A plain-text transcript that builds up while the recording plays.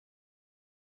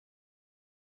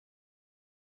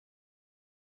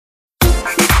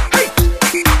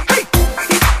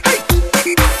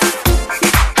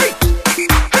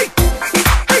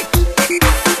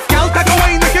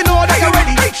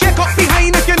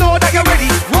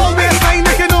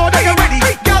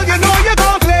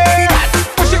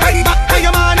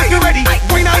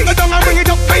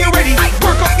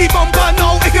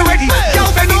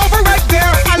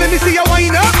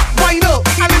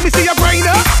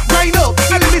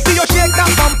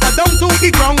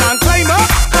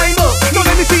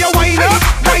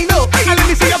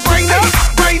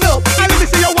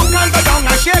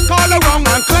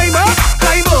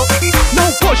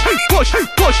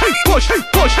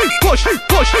push,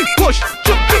 push, push.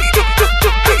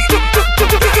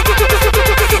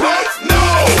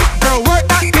 Girl, work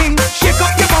that thing, shake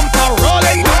up your bumper, roll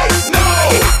it.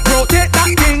 Rotate that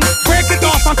thing, break it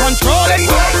off and control it.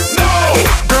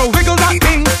 Girl, wiggle that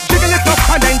thing, jiggle it up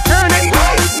and then turn it.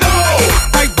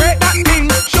 Vibrate that thing,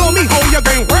 show me how you're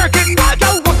going to work it.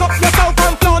 Girl, walk up yourself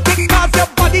and flaunt it, cause your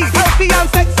body's healthy and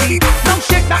sexy. Now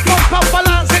shake that bumper,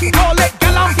 balance it, roll it,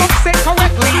 girl, and box it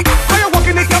correctly. How you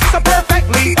walking it up so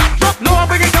perfectly? Drop low and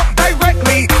bring it up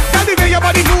directly. Girl, the way your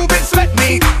body move it, sweat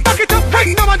me. Back it up right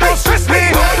now and don't stress me.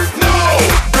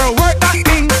 Girl, work that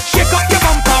thing, shake up your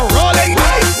bumper, roll it.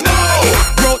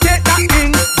 Rotate that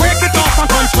thing, break it off and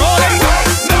control it.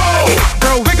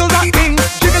 Girl, wiggle that thing,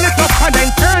 jiggle it up and then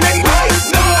turn it.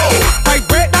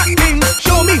 Vibrate that thing,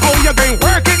 show me how you're going to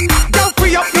work it. Girl,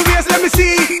 free up your waist, let me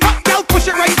see. Girl, push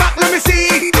it right back, let me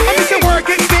see. I miss you work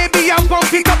it, baby, and pump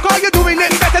it up, cause you're doing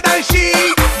it better than she.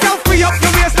 Girl, free up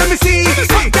your waist, let me see.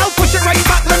 Girl, push it right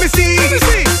back, let me see.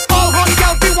 All hot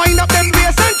girl, be wind up them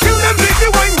place and kill them with the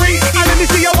wine rate. And let me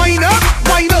see you wind up,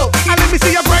 and let me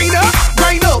see you grind up,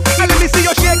 and let me see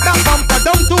you shake that bumper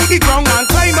down to the ground and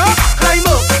climb up.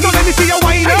 Now let me see you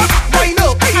wind up, and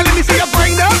let me see you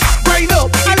grind up,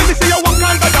 and let me see you walk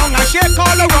and go down and shake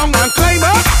all around and climb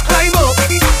up.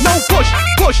 Now push,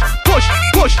 push, push,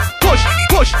 push, push,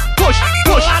 push, push,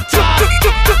 push.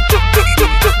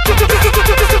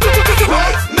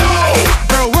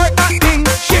 Girl, work that thing,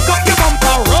 shake up your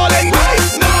bumper, roll it.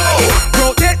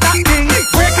 Rotate that thing,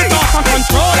 break it off and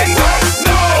control it.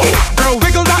 Girl,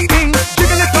 wiggle that thing,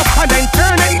 jiggle it up and then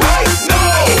turn it.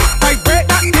 Vibrate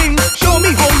that thing, show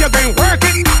me how you're going to work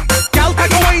it. Girl,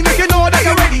 take a wine if you know that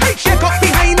you're ready. Shake up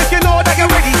behind if you know that you're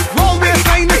ready. Roll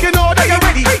waistline if you know that you're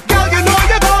ready. Girl, you know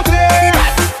you're gon' play.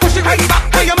 Push it right back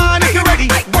to your man if you're ready.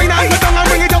 Wine and go down and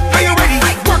bring it up when you're ready.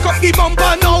 Work up the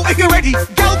bumper now if you're ready.